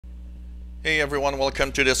Hey everyone,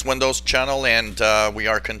 welcome to this Windows channel, and we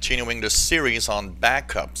are continuing the series on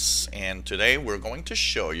backups, and today we're going to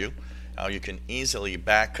show you how you can easily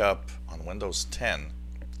back up on Windows 10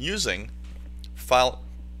 using File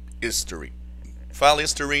History. File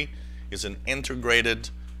History is an integrated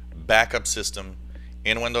backup system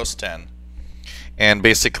in Windows 10, and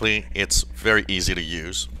basically it's very easy to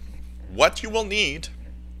use. What you will need: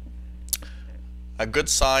 a good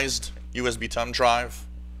sized USB thumb drive,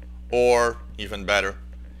 or even better,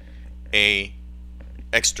 a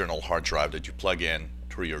external hard drive that you plug in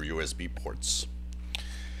through your USB ports.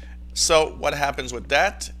 So what happens with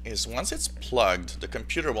that is once it's plugged, the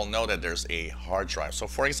computer will know that there's a hard drive. So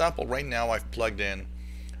for example, right now I've plugged in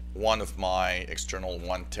one of my external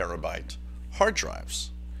 1 terabyte hard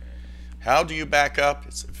drives. How do you back up?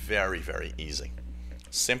 It's very, very easy.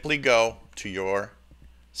 Simply go to your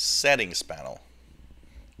settings panel,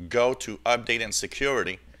 go to update and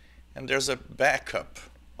security, and there's a backup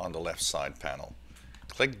on the left side panel.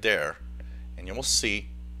 Click there and you will see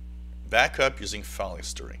backup using File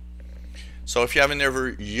History. So if you haven't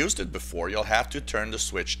ever used it before, you'll have to turn the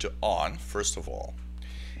switch to on first of all.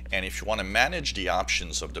 And if you want to manage the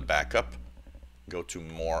options of the backup, go to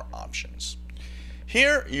More Options.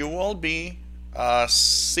 Here you will be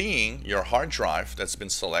seeing your hard drive that's been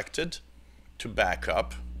selected to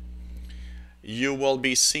backup. You will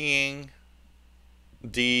be seeing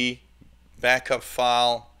the backup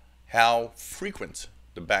file, how frequent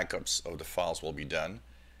the backups of the files will be done,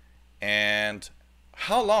 and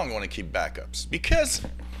how long you want to keep backups. Because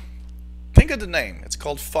think of the name, it's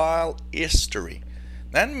called File History.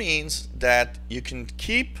 That means that you can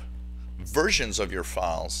keep versions of your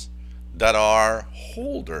files that are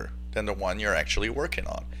older than the one you're actually working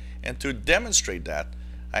on. And to demonstrate that,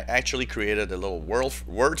 I actually created a little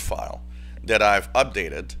Word file that I've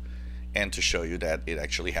updated, and to show you that it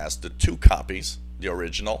actually has the 2 copies, the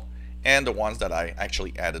original and the ones that I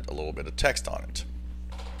actually added a little bit of text on it.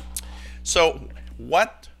 So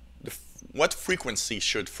what frequency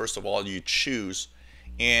should first of all you choose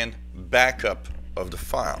in backup of the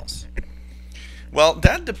files? Well,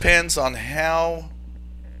 that depends on how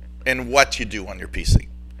and what you do on your PC.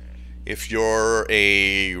 If you're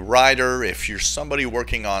a writer, if you're somebody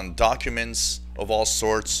working on documents of all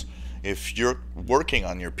sorts, if you're working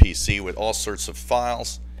on your PC with all sorts of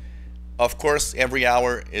files, of course every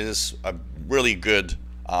hour is a really good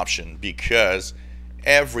option, because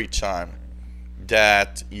every time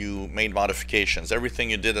that you made modifications, everything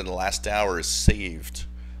you did in the last hour is saved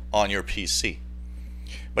on your PC.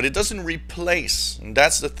 But it doesn't replace, and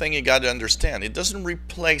that's the thing you got to understand, it doesn't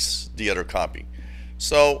replace the other copy.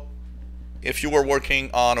 So if you were working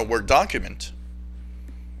on a Word document,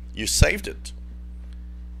 you saved it.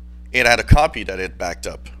 It had a copy that it backed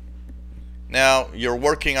up. Now you're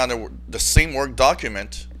working on the same Word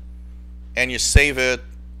document and you save it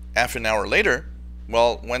half an hour later.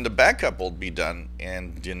 Well, when the backup will be done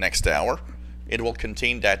in the next hour, it will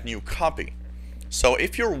contain that new copy. So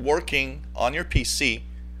if you're working on your PC,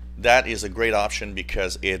 that is a great option,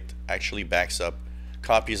 because it actually backs up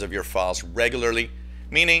copies of your files regularly,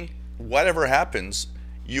 meaning whatever happens,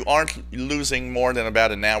 you aren't losing more than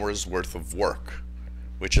about an hour's worth of work,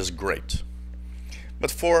 which is great.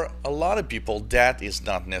 But for a lot of people, that is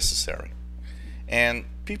not necessary. And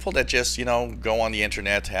people that just, go on the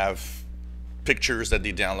internet, have pictures that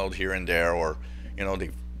they download here and there, or,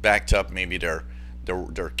 they've backed up maybe their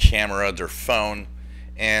camera, their phone,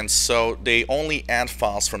 and so they only add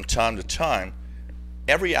files from time to time.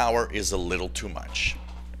 Every hour is a little too much.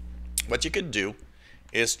 What you could do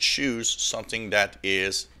is choose something that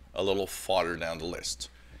is a little farther down the list.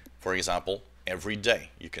 For example, every day.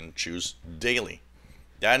 You can choose daily.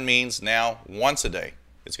 That means now once a day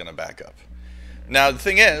it's going to back up. Now the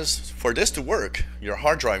thing is, for this to work, your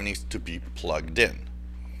hard drive needs to be plugged in.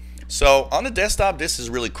 So on the desktop, this is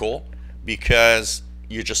really cool, because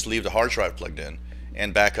you just leave the hard drive plugged in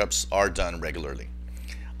and backups are done regularly.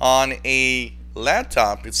 On a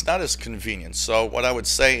laptop, it's not as convenient. So what I would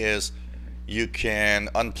say is you can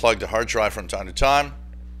unplug the hard drive from time to time,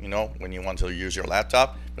 when you want to use your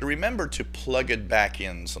laptop. But remember to plug it back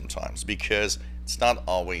in sometimes, because it's not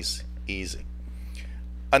always easy.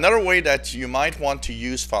 Another way that you might want to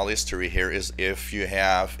use File History here is if you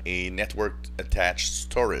have a network attached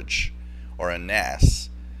storage, or a NAS.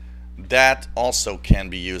 That also can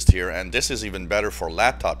be used here, and this is even better for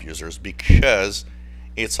laptop users because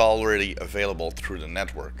it's already available through the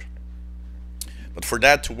network. But for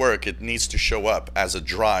that to work, it needs to show up as a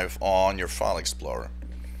drive on your File Explorer.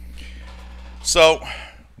 So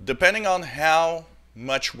depending on how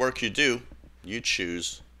much work you do, you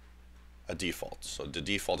choose a default. So the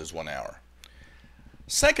default is 1 hour.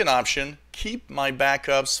 Second option, keep my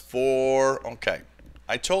backups for, okay,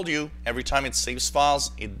 I told you every time it saves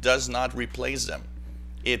files, it does not replace them.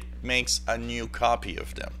 It makes a new copy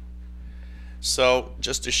of them. So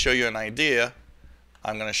just to show you an idea,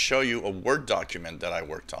 I'm going to show you a Word document that I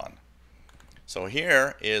worked on. So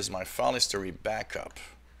here is my file history backup.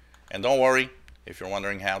 And don't worry, if you're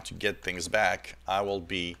wondering how to get things back, I will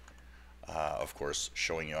be, of course,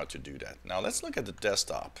 showing you how to do that. Now let's look at the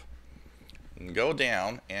desktop. Go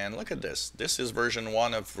down and look at this. This is version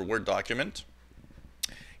 1 of the Word document.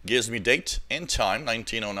 Gives me date and time,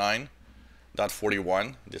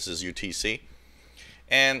 1909.41. This is UTC.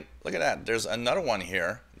 And look at that. There's another one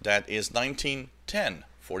here that is 1910.42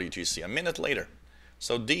 UTC, a minute later.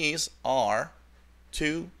 So these are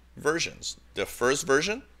two versions. The first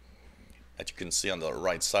version that you can see on the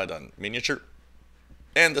right side on miniature,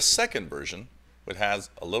 and the second version, which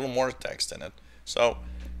has a little more text in it. So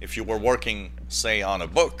if you were working, say, on a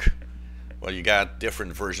book, well, you got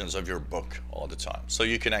different versions of your book all the time. So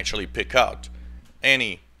you can actually pick out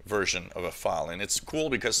any version of a file. And it's cool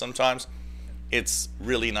because sometimes it's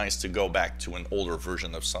really nice to go back to an older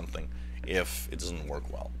version of something if it doesn't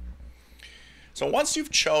work well. So once you've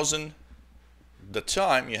chosen the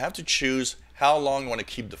time, you have to choose how long you want to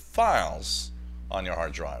keep the files on your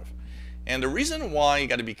hard drive. And the reason why you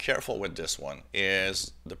got to be careful with this one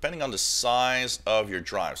is depending on the size of your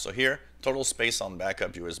drive. So here, total space on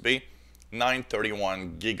backup USB,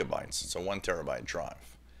 931 gigabytes. It's a 1 terabyte drive.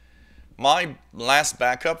 My last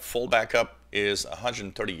backup, full backup, is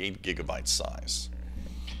 138 gigabyte size.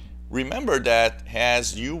 Remember that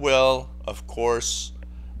as you will, of course,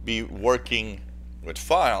 be working with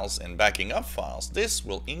files and backing up files, this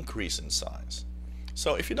will increase in size.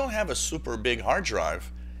 So if you don't have a super big hard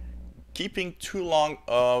drive, keeping too long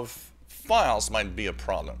of files might be a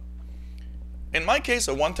problem. In my case,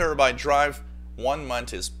 a 1 terabyte drive, 1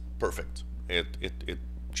 month is perfect. It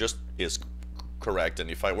just is correct.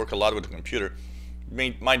 And if I work a lot with the computer,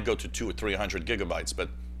 it might go to 200 or 300 gigabytes, but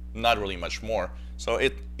not really much more. So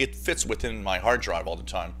it fits within my hard drive all the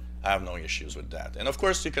time. I have no issues with that. And of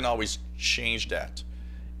course, you can always change that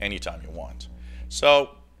anytime you want.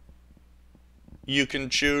 So you can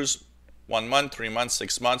choose 1 month, 3 months,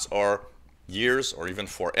 6 months, or years, or even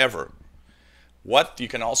forever. What you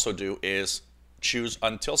can also do is choose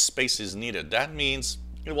until space is needed. That means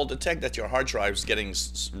it will detect that your hard drive is getting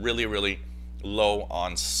really, really low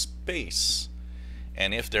on space.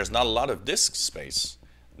 And if there's not a lot of disk space,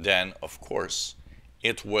 then of course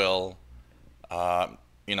it will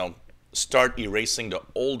start erasing the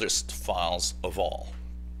oldest files of all.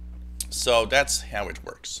 So that's how it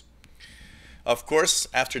works. Of course,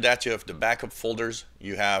 after that you have the backup folders.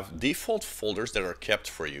 You have default folders that are kept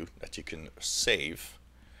for you that you can save.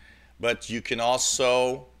 But you can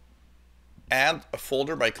also add a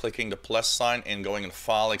folder by clicking the plus sign and going in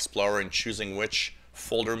File Explorer and choosing which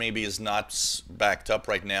folder maybe is not backed up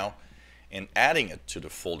right now and adding it to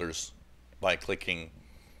the folders by clicking,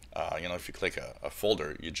 if you click a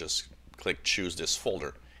folder, you just click choose this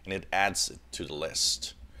folder and it adds it to the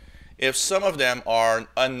list. If some of them are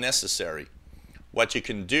unnecessary, what you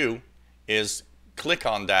can do is click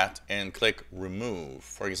on that and click remove.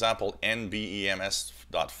 For example,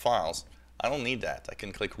 nbems.files. I don't need that. I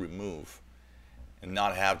can click remove and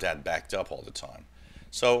not have that backed up all the time.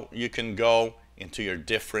 So you can go into your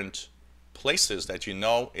different places that you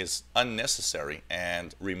know is unnecessary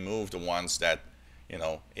and remove the ones that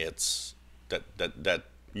is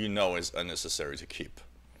unnecessary to keep.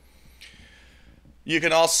 You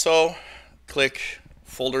can also click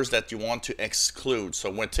folders that you want to exclude.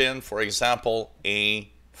 So within, for example, a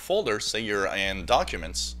folder, say you're in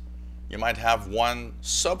documents, you might have one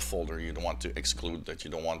subfolder you want to exclude that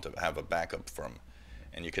you don't want to have a backup from,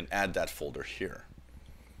 and you can add that folder here.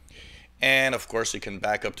 And of course you can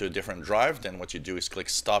back up to a different drive. Then what you do is click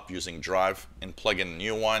stop using drive and plug in a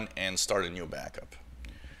new one and start a new backup.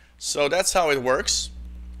 So that's how it works.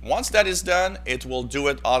 Once that is done, it will do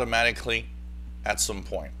it automatically at some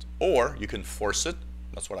point, or you can force it.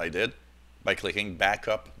 That's what I did by clicking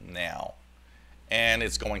backup now, and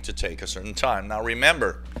it's going to take a certain time. Now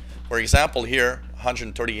remember, for example, here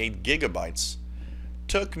 138 gigabytes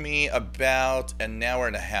took me about an hour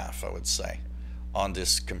and a half, I would say, on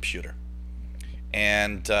this computer,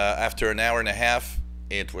 and after an hour and a half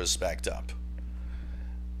it was backed up.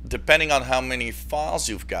 Depending on how many files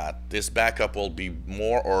you've got, this backup will be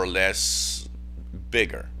more or less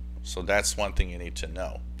bigger. So that's one thing you need to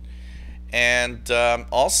know. And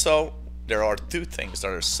also, there are two things that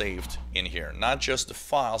are saved in here. Not just the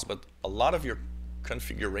files, but a lot of your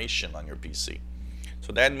configuration on your PC.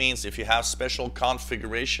 So that means if you have special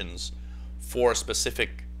configurations for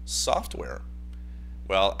specific software,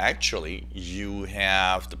 well, actually, you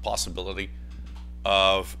have the possibility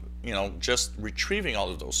of, just retrieving all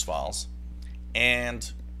of those files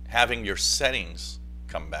and having your settings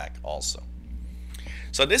come back also.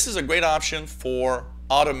 So this is a great option for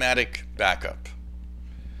automatic backup.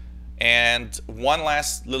 And one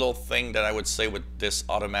last little thing that I would say with this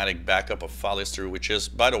automatic backup of file history, which is,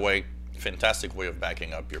 by the way, a fantastic way of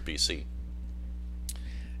backing up your PC.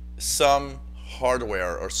 Some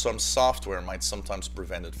hardware or some software might sometimes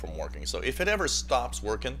prevent it from working. So if it ever stops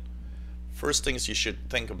working, first things you should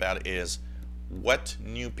think about is, what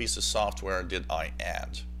new piece of software did I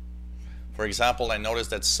add? For example, I noticed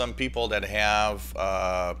that some people that have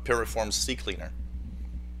Piriform CCleaner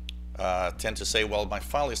tend to say, well, my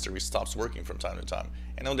file history stops working from time to time.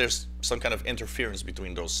 I know there's some kind of interference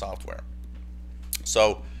between those software.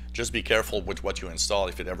 So just be careful with what you install.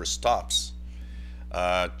 If it ever stops,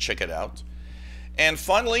 check it out. And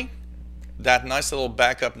finally, that nice little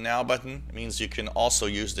backup now button means you can also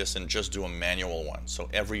use this and just do a manual one. So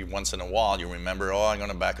every once in a while you remember, oh, I'm going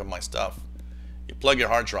to back up my stuff. You plug your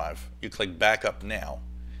hard drive, you click backup now,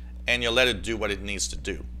 and you let it do what it needs to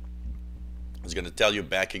do. It's going to tell you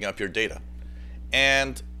backing up your data.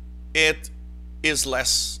 And it is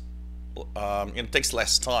less, it takes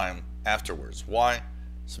less time afterwards. Why?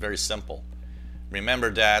 It's very simple.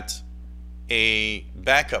 Remember that a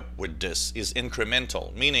backup with this is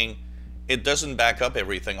incremental, meaning it doesn't back up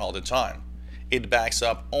everything all the time. It backs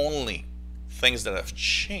up only things that have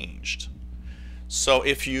changed. So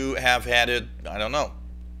if you have added, I don't know,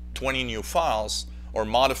 20 new files or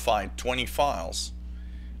modified 20 files,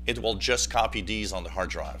 it will just copy these on the hard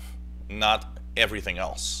drive, not everything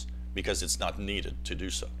else, because it's not needed to do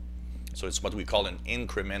so. So it's what we call an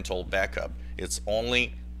incremental backup. It's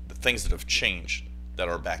only the things that have changed that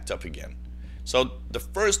are backed up again. So the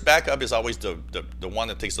first backup is always the one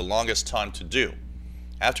that takes the longest time to do.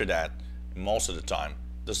 After that, most of the time,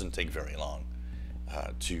 doesn't take very long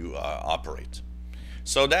to operate.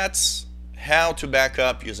 So that's how to back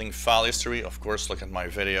up using file history. Of course, look at my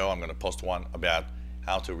video. I'm going to post one about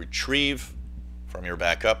how to retrieve from your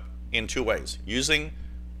backup in two ways. Using,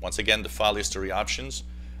 once again, the file history options,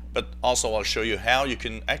 but also I'll show you how you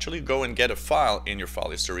can actually go and get a file in your file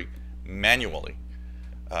history manually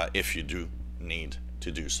if you do need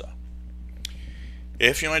to do so.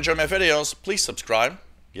 If you enjoy my videos, please subscribe,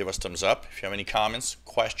 give us thumbs up. If you have any comments,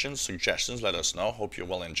 questions, suggestions, let us know. Hope you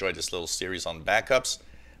will enjoy this little series on backups.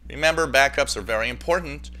 Remember, backups are very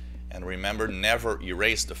important, and remember, never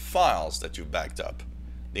erase the files that you've backed up.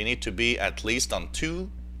 They need to be at least on 2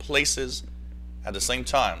 places at the same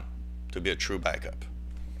time to be a true backup.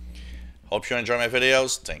 Hope you enjoy my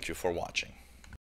videos. Thank you for watching.